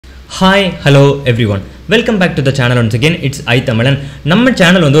Hi, hello everyone. Welcome back to the channel once again. It's I.Tamizhan. நம்ம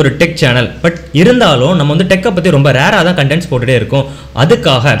channel வந்து ஒரு tech channel. But இருந்தாலும் நம்ம வந்து டெக்கை பற்றி ரொம்ப ரேராக தான் கண்டென்ட்ஸ் போட்டுகிட்டே இருக்கோம்.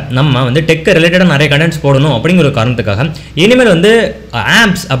 அதுக்காக நம்ம வந்து டெக் ரிலேட்டடாக நிறைய கண்டென்ட்ஸ் போடணும் அப்படிங்கிற ஒரு காரணத்துக்காக இனிமேல் வந்து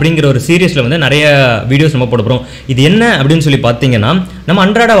ஆப்ஸ் அப்படிங்கிற ஒரு சீரீஸில் வந்து நிறைய வீடியோஸ் நம்ம போட போகிறோம். இது என்ன அப்படின்னு சொல்லி பார்த்தீங்கன்னா நம்ம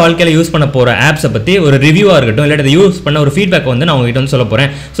அன்றாட வாழ்க்கையில் யூஸ் பண்ண போகிற ஆப்ஸை பற்றி ஒரு ரிவ்யூவாக இருக்கட்டும், இல்லாட்டி அதை யூஸ் பண்ண ஒரு ஃபீட்பேக் வந்து நான் உங்ககிட்ட வந்து சொல்ல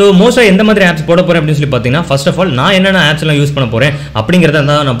போகிறேன். ஸோ மோஸ்ட்டாக எந்த மாதிரி ஆப்ஸ் போட போகிறேன் அப்படின்னு சொல்லி பார்த்தீங்கன்னா ஃபர்ஸ்ட் ஆஃப் ஆல் நான் என்னென்ன ஆப்ஸ்லாம் யூஸ் பண்ண போகிறேன் அப்படிங்கிறத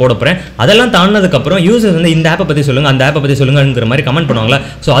தான் நான் போட போகிறேன். அதெல்லாம் தாண்டினதுக்கப்புறம் யூசர்ஸ் வந்து இந்த ஆப்பை பற்றி சொல்லுங்கள், அந்த ஆப்பை பற்றி சொல்லுங்கிற மாதிரி கமெண்ட் பண்ணுவாங்களா.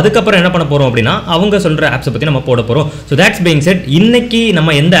 ஸோ அதுக்கப்புறம் என்ன பண்ண போகிறோம் அப்படின்னா அவங்க சொல்கிற ஆப்ஸை பற்றி நம்ம போட போகிறோம். ஸோ தட்ஸ் பீயிங் செட், இன்னைக்கு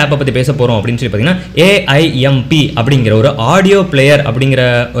நம்ம எந்த ஆப்பை பற்றி பேச போகிறோம் அப்படின்னு சொல்லி பார்த்தீங்கன்னா AIMP அப்படிங்கிற ஒரு ஆடியோ பிளேயர் அப்படிங்கிற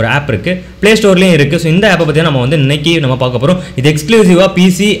ஒரு ஆப் இருக்குது, ப்ளே ஸ்டோர்லேயும் இருக்குது. ஸோ இந்த ஆப்பை பற்றி நம்ம வந்து இன்னைக்கு நம்ம பார்க்க போகிறோம். இது எக்ஸ்க்ளூசிவாக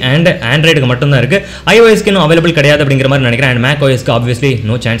PC அண்ட் ஆண்ட்ராய்டுக்கு மட்டும்தான் இருக்குது. iOSக்கு இன்னும் அவைலபிள் கிடையாது அப்படிங்கிற மாதிரி நினைக்கிறேன். And Mac OSக்கு obviously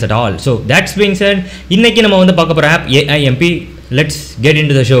no chance at all. So that's being set, இன்னைக்கு நம்ம வந்து பார்க்க போகிற app AIMP. Let's get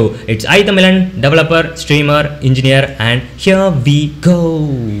into the show. It's I.Tamizhan, developer, streamer, engineer, and here we go.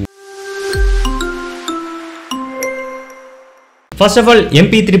 First of all,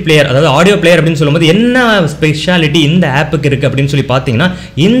 MP3 player, அதாவது audio player அப்படின்னு சொல்லும்போது என்ன speciality இந்த ஆப்புக்கு இருக்குது அப்படின்னு சொல்லி பார்த்தீங்கன்னா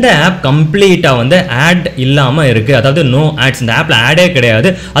இந்த ஆப் கம்ப்ளீட்டாக வந்து ஆட் இல்லாமல் இருக்குது. அதாவது நோ ஆட்ஸ், இந்த ஆப்பில் ஆடே கிடையாது.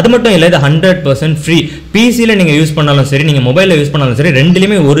 அது மட்டும் இல்லை, இது 100% ஃப்ரீ. பிசியில் நீங்கள் யூஸ் பண்ணாலும் சரி, நீங்கள் மொபைலில் யூஸ் பண்ணாலும் சரி,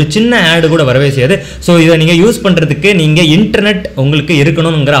 ரெண்டுலேயுமே ஒரு சின்ன ஆடு கூட வரவே செய்யாது. ஸோ இதை நீங்கள் யூஸ் பண்ணுறதுக்கு நீங்கள் இன்டர்நெட் உங்களுக்கு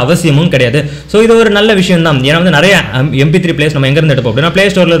இருக்கணுங்கிற அவசியமும் கிடையாது. ஸோ இது ஒரு நல்ல விஷயம் தான். ஏன்னா வந்து நிறைய MP3 பிளேயர்ஸ் நம்ம எங்கேருந்து எடுப்போம் அப்படின்னா ப்ளே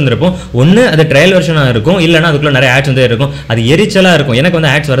ஸ்டோரில் இருந்து இருப்போம். ஒன்று அது ட்ரையல் வெர்ஷனாக இருக்கும், இல்லைனா அதுக்குள்ள நிறைய ஆட்ஸ் வந்து இருக்கும். அது எரிச்சலாக இருக்கும். எனக்கு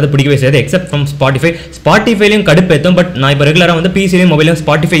வந்து ஆட்ஸ் வரது பிடிக்கவே செய்யாது, எக்ஸப்ட் ஃப்ரம் ஸ்பாட்டிஃபைலையும் கடுப்பேற்றும். பட் நான் இப்போ ரெகுலராக வந்து பிசிலையும் மொபைலையும்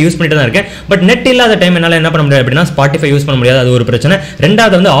ஸ்பாட்டிஃபை யூஸ் பண்ணிட்டு தான் இருக்கேன். பட் நெட் இல்லாத டைம் என்னால் என்ன பண்ண முடியாது அப்படின்னா ஸ்பாட்டிஃபை யூஸ் பண்ண முடியாது, அது ஒரு பிரச்சனை.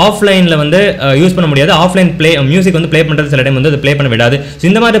 ரெண்டாவது வந்து ஆஃப்லைனில் வந்து யூஸ் பண்ண முடியாது. ஆஃப்லைன் ப்ளே மியூசிக் வந்து ப்ளே பண்ணுறது சில டைம் வந்து அது ப்ளே பண்ண விடாது. ஸோ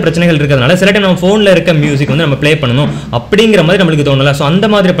இந்த மாதிரி பிரச்சனைகள் இருக்கிறதுனால சில டைம் நம்ம ஃபோனில் இருக்க மியூசிக் வந்து நம்ம ப்ளே பண்ணணும் அப்படிங்கிற மாதிரி நம்மளுக்கு தோணல. ஸோ அந்த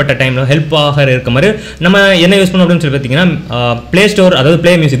மாதிரிப்பட்ட டைமில் ஹெல்ப்பாக இருக்க மாதிரி நம்ம என்ன யூஸ் பண்ணோம் அப்படின்னு சொல்லி பார்த்தீங்கன்னா ப்ளே ஸ்டோர், அதாவது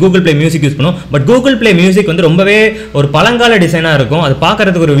play music, Google play music use பண்ணுவோம். பட் கூகுள் ப்ளே மியூசிக் வந்து ரொம்பவே ஒரு பழங்கால டிசைனாக இருக்கும். அது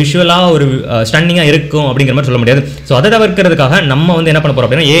பார்க்கறதுக்கு ஒரு விஷுவலாக ஒரு ஸ்டன்னிங்காக இருக்கும் அப்படிங்கிற மாதிரி சொல்ல முடியாது. ஸோ அதை தவிர்க்கிறதுக்காக நம்ம வந்து என்ன பண்ண போகிறோம்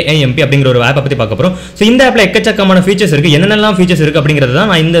அப்படின்னா AIMP அப்படிங்கிற ஒரு ஆப்பை பற்றி பார்க்க போகிறோம். ஸோ இந்த ஆப்பில் எக்கச்சக்கமான ஃபீச்சர்ஸ் இருக்குது. என்னென்னலாம் ஃபீச்சர்ஸ் இருக்குது அப்படிங்கிறது தான்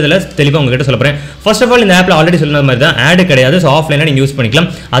நான் இந்த இதில் தெளிவாக உங்ககிட்ட சொல்ல போகிறேன். ஃபர்ஸ்ட் ஆஃப் ஆல், இந்த ஆப்பில் ஆல்ரெடி சொன்ன மாதிரி தான் ஆடு கிடையாது. ஸோ ஆஃப்லைனில் நீங்கள் யூஸ் பண்ணிக்கலாம்.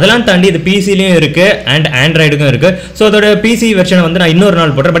 அதெல்லாம் தாண்டி இது பிசிலையும் இருக்குது அண்ட் ஆண்ட்ராய்டுக்கும் இருக்குது. ஸோ அதோட பிசி வெர்ஷனை வந்து நான் இன்னொரு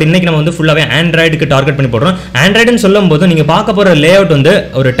நாள் போடுறேன். பட் இன்னைக்கு நம்ம வந்து ஃபுல்லாகவே ஆண்ட்ராய்டுக்கு டார்கெட் பண்ணி போடுறோம். ஆண்ட்ராய்டுன்னு சொல்லும் போது நீங்கள் பார்க்க போகிற லே அவுட் வந்து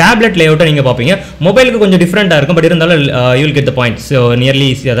ஒரு டேப்லெட் லே அவுட்டை நீங்கள் பார்ப்பீங்க. மொபைலுக்கு கொஞ்சம் டிஃப்ரெண்டாக இருக்கும். பட் இருந்தாலும் you will get the point. So nearly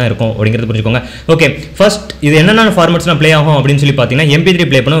ஈஸியாக தான் இருக்கும் அப்படிங்கிறது புரிஞ்சுக்கோங்க. ஓகே, ஃபர்ஸ்ட் இது என்னென்ன ஃபார்மேட்ஸ்லாம் ப்ளே ஆகும் அப்படின்னு சொல்லி பார்த்தீங்கன்னா MP3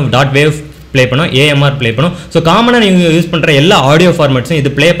 ப்ளே பண்ணும், .wave ப்ளே பண்ணும், AMR ப்ளே பண்ணும். ஸோ காமனாக நீங்கள் யூஸ் பண்ணுற எல்லா ஆடியோ ஃபார்மேட்ஸும் இது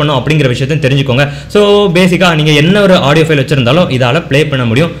ப்ளே பண்ணும் அப்படிங்கிற விஷயத்தையும் தெரிஞ்சுக்கோங்க. ஸோ பேசிக்காக நீங்கள் என்ன ஒரு ஆடியோ ஃபைல் வச்சிருந்தாலும் இதால் ப்ளே பண்ண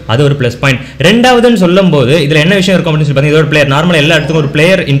முடியும். அது ஒரு ப்ளஸ் பாயிண்ட். ரெண்டாவதுன்னு சொல்லும் போது இதில் என்ன விஷயம் இருக்கும் அப்படின்னு சொல்லி பார்த்தீங்கன்னா, இதோட பிளேயர் நார்மலாக எல்லா இடத்துக்கும் ஒரு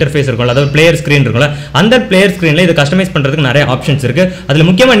பிளேயர் இன்டர்ஃபேஸ் இருக்கும்ல, அதாவது பிளேயர் ஸ்க்ரீன் இருக்கும்ல, அந்த பிளேயர் ஸ்க்ரீனில் இது கஸ்டமைஸ் பண்ணுறதுக்கு நிறைய ஆப்ஷன்ஸ் இருக்குது. அதில்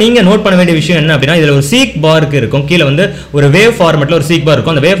முக்கியமாக நீங்கள் நோட் பண்ண வேண்டிய விஷயம் என்ன அப்படின்னா, இதில் ஒரு சீக் பார்க்கு இருக்கும். கீழே வந்து ஒரு வேவ் ஃபார்மெட்டில் ஒரு சீக் பார்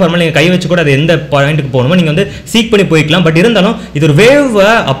இருக்கும். அந்த வேவ் ஃபார்மெட்டில் நீங்கள் கை வச்சு கூட அது எந்த பாயிண்ட்டுக்கு போகணுமோ நீங்கள் வந்து சீக் பண்ணி போய்க்கலாம். பட் இருந்தாலும் இது ஒரு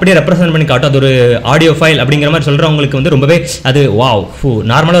வேவை அப்படியே ரெப்ரசென்ட் பண்ணி காட்டும். அது ஒரு ஆடியோ ஃபைல் அப்படிங்கிற மாதிரி சொல்றவங்களுக்கு வந்து ரொம்பவே அது வாவ்.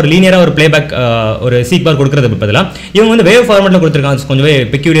 நார்மலாக ஒரு லீனியராக ஒரு பிளேபேக் ஒரு சீக் பார் கொடுக்கறது பதிலாக இவங்க வந்து வேவ் ஃபார்மெட்டில் கொடுத்துருக்காங்க. கொஞ்சமே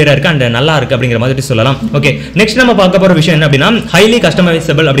பெக்யூலியராக இருக்கு அண்ட் நல்லா இருக்கு அப்படிங்கிற மாதிரி சொல்லலாம். ஓகே, நெக்ஸ்ட் நம்ம பார்க்க போகிற விஷயம் என்ன அப்படின்னா ஹைலி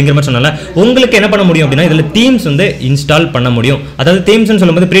கஸ்டமைசபிள் அப்படிங்கிற மாதிரி சொன்னால உங்களுக்கு என்ன பண்ண முடியும் அப்படின்னா இதில் தீம்ஸ் வந்து இன்ஸ்டால் பண்ண முடியும். அதாவது தீம்ஸ்னு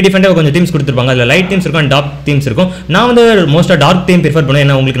சொல்லும்போது ப்ரீ டிஃபெண்டாக கொஞ்சம் தீம்ஸ் கொடுத்துருப்பாங்க. அதில் லைட் தீம்ஸ் இருக்கும் அண்ட் டார்க் தீம்ஸ் இருக்கும். நான் வந்து மோஸ்ட்டாக டார்க் தீம் ப்ரிஃபர் பண்ணுவேன்.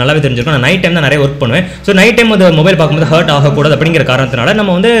 ஏன்னா உங்களுக்கு நல்லாவே தெரிஞ்சிருக்கும், நான் நைட் டைம் தான் நிறைய ஒர்க் பண்ணுவேன். ஸோ நைட் டைம் வந்து மொபைல் பார்க்கும்போது ஹர்ட் ஆகக்கூடாது அப்படிங்கிற காரணத்தினால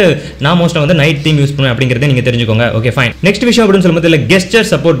நம்ம வந்து நான் மோஸ்ட்டாக வந்து நைட் தீம் யூஸ் பண்ணுவேன் அப்படிங்கிறத நீங்க தெரிஞ்சுக்கோங்க. Okay fine. நெக்ஸ்ட் விஷயம் அப்படின்னு சொல்லும்போது இல்லை கெஸ்டர்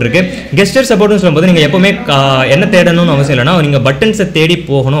சப்போர்ட் இருக்கு. கெஸ்டர் சப்போர்ட்னு சொல்லும்போது நீங்க எப்பவுமே என்ன தேடணும்னு அவசியம் இல்லைனா நீங்க பட்டன்ஸை தேடி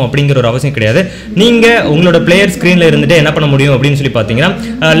போகணும் அப்படிங்கிற ஒரு அவசியம் கிடையாது. நீங்க உங்களோட பிளேயர் ஸ்கிரீன்ல இருந்துட்டு என்ன பண்ண முடியும் அப்படின்னு சொல்லி பார்த்தீங்கன்னா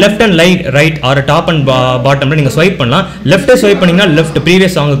left and right or top and பாட்டம்ல நீங்க ஸ்வைப் பண்ணலாம். லெஃப்ட் ஸ்வைப் பண்ணீங்கன்னா லெஃப்ட்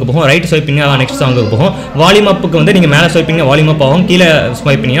ப்ரீவியஸ் சாங்குக்கு போகும், ரைட் ஸ்வைப் பண்ணீங்கன்னா நெக்ஸ்ட் சாங்குக்கு போகும். வால்யூம் அப்புக்கு வந்து நீங்க மேலே ஸ்வைப் பண்ணீங்கன்னா வால்யூம் அப் ஆகும், கீழே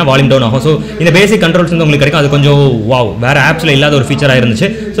ஸ்வைப் பண்ணீங்கன்னா வால்யூம் டவுன் ஆகும். ஸோ இந்த பேசிக் கண்ட்ரோல்ஸ் வந்து உங்களுக்கு கிடைக்கும். அது கொஞ்சம் வாவ், வேற ஆப்ஸ்ல இல்லாத ஒரு ஃபீச்சராக இருந்துச்சு.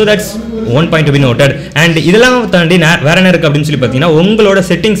 So that's one point to be noted. And இதெல்லாம் தாண்டி வேற என்ன இருக்கு அப்படின்னு சொல்லி பார்த்தீங்கன்னா உங்களோட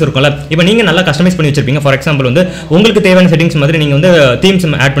செட்டிங்ஸ் இருக்கும்ல, இப்போ நீங்க நல்லா கஸ்டமைஸ் பண்ணி வச்சிருப்பீங்க. ஃபார் எக்ஸாம்பிள் வந்து உங்களுக்கு தேவையான செட்டிங்ஸ் மாதிரி நீங்க வந்து தீம்ஸ்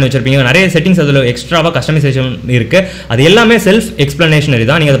ஆட் பண்ணி வச்சிருப்பீங்க. நிறைய செட்டிங்ஸ் அதில் எக்ஸ்ட்ராவாக கஸ்டமைசேஷன் இருக்கு. அது எல்லாமே செல்ஃப் எக்ஸ்பிளனேஷனரி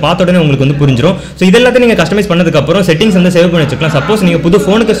தான். நீங்க அதை பார்த்த உடனே உங்களுக்கு வந்து புரிஞ்சிடும். ஸோ இதெல்லாத்தையும் நீங்க கஸ்டமைஸ் பண்ணதுக்கு அப்புறம் செட்டிங்ஸ் வந்து சேவ் பண்ணி வச்சுக்கலாம். சப்போஸ் நீங்க புது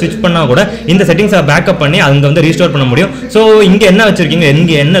ஃபோனுக்கு ஸ்விட்ச் பண்ணா கூட இந்த செட்டிங்ஸை பேக்கப் பண்ணி அங்கே வந்து ரீஸ்டோர் பண்ண முடியும். ஸோ இங்க என்ன வச்சிருக்கீங்க,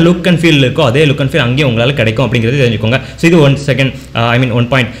 இங்கே என்ன லுக் அண்ட் ஃபீல் இருக்கோ அதே லுக் அண்ட் ஃபீல் அங்கேயும் உங்களால் கிடைக்கும் அப்படிங்கிறது தெரிஞ்சுக்கோங்க. ஸோ இது ஒன்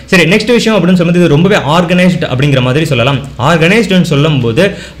பாயிண்ட். சரி, நெக்ஸ்ட் நெக்ஸ்ட் விஷயம் அப்படின்னு சொல்லும்போது இது ரொம்பவே ஆர்கனைஸ்ட் அப்படிங்கிற மாதிரி சொல்லலாம். ஆர்கனைஸ்டுன்னு சொல்லும்போது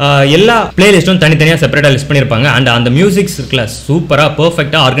எல்லா பிளேலிஸ்ட்டும் தனித்தனியாக செப்பரேட்டாக லிஸ்ட் பண்ணியிருப்பாங்க. அண்ட் அந்த மியூசிக்ஸ் இருக்குல்ல சூப்பராக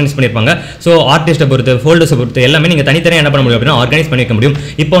பர்ஃபெக்டாக ஆர்கனைஸ் பண்ணியிருப்பாங்க. ஸோ ஆர்டிஸ்ட்டை பொறுத்து ஃபோல்டர்ஸை பொறுத்து எல்லாமே நீங்கள் தனித்தனியாக என்ன பண்ண முடியும் அப்படின்னா ஆர்கனைஸ் பண்ணி வைக்க முடியும்.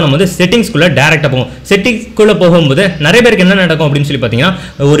 இப்போ நம்ம வந்து செட்டிங்ஸ்குள்ளே டேரெக்டாக போகும். செட்டிங்ஸ்குள்ளே போகும்போது நிறைய பேருக்கு என்ன நடக்கும் அப்படின்னு சொல்லி பார்த்தீங்கன்னா,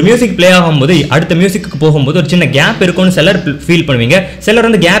 ஒரு மியூசிக் ப்ளே ஆகும்போது அடுத்த மியூசிக்கு போகும்போது ஒரு சின்ன கேப் இருக்கும்னு சிலர் ஃபீல் பண்ணுவீங்க. சிலர்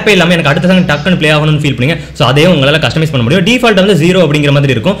வந்து கேப்பே இல்லாமல் எனக்கு அடுத்த சாங் டக்குன்னு ப்ளே ஆகணும்னு ஃபீல் பண்ணுவீங்க. ஸோ அதையும் உங்களால் கஸ்டமைஸ் பண்ண முடியும். டிஃபால்ட் வந்து 0 அப்படிங்கிற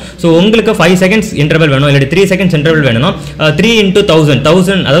மாதிரி இருக்கும். ஸோ உங்களுக்கு 5 செகண்ட்ஸ் இன்டர்வல் வேணும், இல்லை 3 செகண்ட்ஸ் இன்டர்வல் வேணும்னா 3 into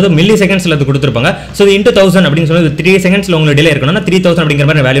 1000 அதாவது மில்லி செகண்ட்ஸில் அது கொடுத்துருப்பாங்க. ஸோ இன்ட்டு 1000 அப்படின்னு சொல்லி 3 செகண்ட்ஸில் உங்களுக்கு டிலே இருக்கணும்னா 3000 அப்படிங்கிற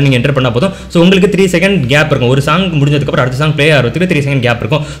மாதிரி வேல்யூ நீங்கள் என்டர் பண்ணால் போதும். ஸோ உங்களுக்கு 3 செகண்ட் கேப் இருக்கும். ஒரு சாங் முடிஞ்சதுக்கப்புறம் அடுத்த சாங் ப்ளே ஆகிறதுக்கு 3 செகண்ட் கேப்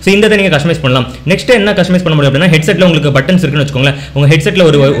இருக்கும். ஸோ இந்த நீங்கள் கஸ்டமைஸ் பண்ணலாம். நெக்ஸ்ட் என்ன கஸ்டமைஸ் பண்ண முடியும் அப்படின்னா, ஹெட்செட்டில் உங்களுக்கு பட்டன்ஸ் இருக்குன்னு வச்சுக்கோங்களேன். உங்கள் ஹெட்செட்டில்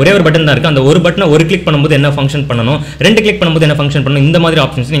ஒரே ஒரு பட்டன் தான் இருக்குது. அந்த ஒரு பட்டனை ஒரு கிளிக் பண்ணும்போது என்ன ஃபங்க்ஷன் பண்ணணும், 2 கிளிக் பண்ணும்போது என்ன ஃபங்க்ஷன் பண்ணணும், இந்த மாதிரி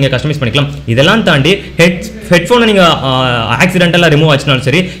ஆப்ஷன்ஸ் நீங்கள் கஸ்டமைஸ் பண்ணிக்கலாம். இதெல்லாம் தாண்டி ஹெட்ஃபோனை நீங்கள் ஆக்சிடென்டலாக ரிமூவ் ஆச்சுனாலும்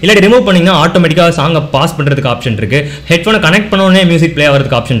சரி, இல்லாட்டி ரிமூவ் பண்ணிங்கன்னா ஆட்டோமேட்டிக்காக சாங்கை பாஸ் பண்ணுறதுக்கு ஆப்ஷன் இருக்குது. ஹெட்ஃபோனை கனெக்ட் பண்ணோன்னே மியூசிக் ப்ளே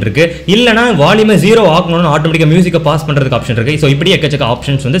ஆகிறதுக்கு ஆப்ஷன் இருக்குது. இல்லைனா வால்யூமை 0 ஆக்கணும்னு ஆட்டோமேட்டிக்காக மியூசிக்கை பாஸ் பண்ணுறதுக்கு ஆப்ஷன் இருக்குது. ஸோ இப்படி எக்கச்சக்க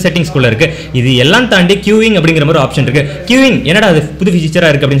ஆப்ஷன்ஸ் வந்து செட்டிங்ஸ்குள்ளே இருக்குது. இது எல்லாம் தாண்டி கியூவிங் அப்படிங்கிற மாதிரி ஆப்ஷன் இருக்குது. கியூவிங் என்னடா அது புது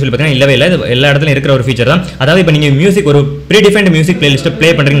ஃபீச்சராக இருக்குது அப்படின்னு சொல்லி பார்த்தீங்கன்னா, இல்லவே இல்லை, இது எல்லா இடத்துலையும் இருக்கிற ஒரு ஃபீச்சர் தான். அதாவது இப்போ நீங்கள் மியூசிக் ஒரு ப்ரீடிஃபைன்ட் மியூசிக் பிளேலிஸ்ட்டை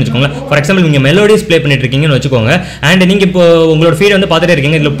ப்ளே பண்ணுறீங்கன்னு வச்சுக்கோங்க. ஃபார் எக்ஸாம்பிள் நீங்கள் மெலோடிஸ் ப்ளே பண்ணிட்டு இருக்கீங்கன்னு வச்சுக்கோங்க. அண்ட் நீங்கள் இப்போ உங்களோட ஃபீட் வந்து பார்த்துட்டே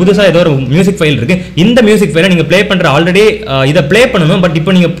இருக்கீங்க. இதில் புதுசாக ஏதோ ஒரு மியூசிக் ஃபைல் இருக்குது. இந்த மியூசிக் ஃபைலை நீங்கள் ப்ளே பண்ணுற ஆல்ரெடி இதை ப்ளே பண்ணணும், பட்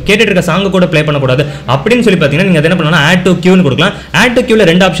இப்போ நீங்கள் கேட்டுட்டு இருக்க சாங் கூட ப்ளே பண்ணக்கூடாது அப்படின்னு சொல்லி பார்த்தீங்கன்னா, நீங்கள் என்ன பண்ணலாம், ஆட் டு கியூன்னு கொடுக்கலாம். ஆட் டு கியூவில்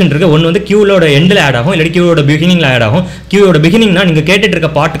 2 ஆப்ஷன் இருக்குது. ஒன்று வந்து கியூவோட எண்டில் ஆட் ஆகும், இல்லாட்டி கியூவோட பிகினிங்கில் ஆட் ஆகும். கியூவோட பிகினிங்னா நீங்கள் கேட்டுட்டு இருக்க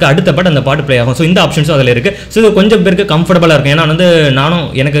பாட்டுக்கு அடுத்த பாட்டு அந்த பாட்டு ப்ளே ஆகும். ஸோ இந்த ஆப்ஷன்ஸும் அதில் இருக்குது. ஸோ இது கொஞ்சம் பேருக்கு கம்ஃபர்டபுளாக இருக்கும். ஏன்னா வந்து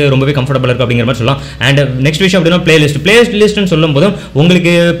எனக்கு ரொம்பவே கம்ஃபர்டபுளாக இருக்கும் அப்படிங்கிற மாதிரி சொல்லலாம். அண்ட் நெக்ஸ்ட் விஷயம் அப்படின்னா பிளேலிஸ்ட்னு சொல்லும்போது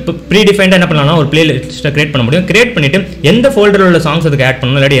உங்களுக்கு ப்ரீடிஃபைண்டாக என்ன பண்ணலாம்னா ஒரு பிளேலிஸ்ட்டை கிரியேட் பண்ண முடியும். கிரியேட் பண்ணிட்டு எந்த ஃபோல்டரில் உள்ள சாங்ஸ் அதுக்கு ஆட்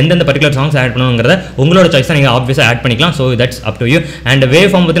பண்ணணும், இல்லாட்டி எந்த பர்டிகுலர் சாங்ஸ் ஆட் பண்ணணுங்கிறத உங்களோட சாய்ஸாக நீங்கள் ஆப்வியஸாக ஆட் பண்ணிக்கலாம். So that's up to you. And wave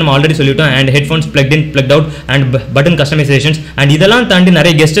form பற்றி நம்ம ஆல்ரெடி சொல்லிட்டோம். And headphones plugged in plugged out and button customisations and இதெல்லாம் தாண்டி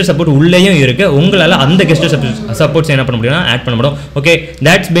நிறைய கெஸ்டர் சப்போர்ட் உள்ளேயும் இருக்கு. உங்களால் அந்த கெஸ்டர் சப்போர்ட்ஸ் என்ன பண்ண முடியும்னா ஆட் பண்ண முடியும். Okay,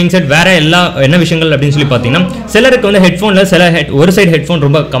 that's being said. வேற என்ன விஷயங்கள் அப்படின்னு சொல்லி பார்த்தீங்கன்னா, சிலருக்கு வந்து ஹெட்ஃபோனில் ஒரு சைடு ஹெட்ஃபோன்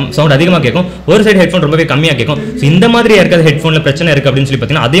ரொம்ப சவுண்ட் அதிகமாக கேட்கும், ஒரு சைடு ஹெட்ஃபோன் ரொம்பவே கம்மியாக கேட்கும். ஸோ இந்த மாதிரி இருக்காது ஹெட்ஃபோனில் பிரச்சனை இருக்குது அப்படின்னு சொல்லி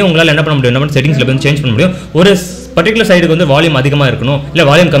பார்த்தீங்கன்னா, அதையும் உங்களால் என்ன பண்ண முடியும், என்ன செட்டிங்ஸில் வந்து சேஞ்ச் பண்ண முடியும். ஒரு பர்டிகுலர் சைடுக்கு வந்து வால்யூம் அதிகமாக இருக்கணும், இல்லை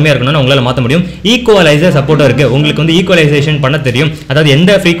வால்யூம் கம்மியாக இருக்கணும்னு உங்களால் மாற்ற முடியும். ஈக்குவலைசர் சப்போர்ட்டாக இருக்குது. உங்களுக்கு வந்து ஈக்குவலைசேஷன் பண்ண தெரியும். அதாவது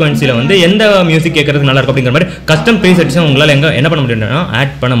எந்த ஃப்ரீக்வன்சியில் வந்து எந்த மியூசிக் கேட்கறதுக்கு நல்லா இருக்கும் அப்படிங்கிற மாதிரி கஸ்டம் ப்ரீசெட்ஸும் உங்களால் என்ன பண்ண முடியும்னா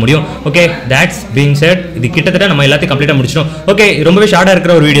ஆட் பண்ண முடியும். Okay, that's being said. இது கிட்டத்தட்ட நம்ம எல்லாத்தையும் கம்ப்ளீட்டாக முடிச்சிடும். ஓகே, ரொம்பவே ஷார்ட்டாக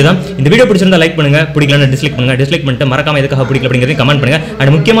இருக்கிற ஒரு வீடியோ தான். இந்த வீடியோ பிடிச்சிருந்தா லைக் பண்ணுங்க, பிடிக்கலன்னா டிஸ்லைக் பண்ணுங்க. டிஸ்லைக் பண்ணிட்டு மறக்காம எதுக்காக பிடிக்கல அப்படிங்கிறதையும் கமெண்ட் பண்ணுங்க.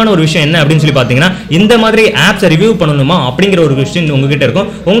 அண்ட் முக்கியமான ஒரு விஷயம் என்ன அப்படின்னு சொல்லி பார்த்தீங்கன்னா, இந்த மாதிரி ஆப்ஸை ரிவ்யூ பண்ணணுமா அப்படிங்கிற ஒரு விஷயம் உங்ககிட்ட இருக்கும்.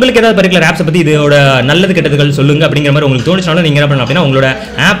 உங்களுக்கு ஏதாவது பர்டிகுலர் ஆப்ஸை பற்றி இதோட நல்லது கெட்டதுகள் சொல்லுங்க அப்படிங்கிற மாதிரி உங்களுக்கு தோணுச்சுனாலும் நீங்க என்ன பண்ணலாம் அப்படின்னா உங்களோட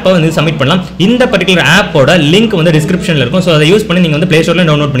ஆப்பை வந்து சப்மிட் பண்ணலாம். இந்த பர்டிகுலர் ஆப்போட லிங்க் வந்து டிஸ்கிரிப்ஷனில் இருக்கும். ஸோ அதை யூஸ் பண்ணி நீங்கள் வந்து பிளே ஸ்டோர்ல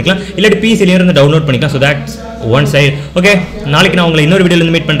டவுன்லோட் பண்ணிக்கலாம், இல்லாட்டி பிசில இருந்து டவுன்லோட் பண்ணிக்கலாம். So that's one side. Okay, நாளைக்கு நான் உங்களை இன்னொரு வீடியோல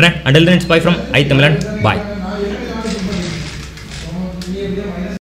இருந்து மீட் பண்றேன். Until then, it's bye from I.Tamizhan. Bye.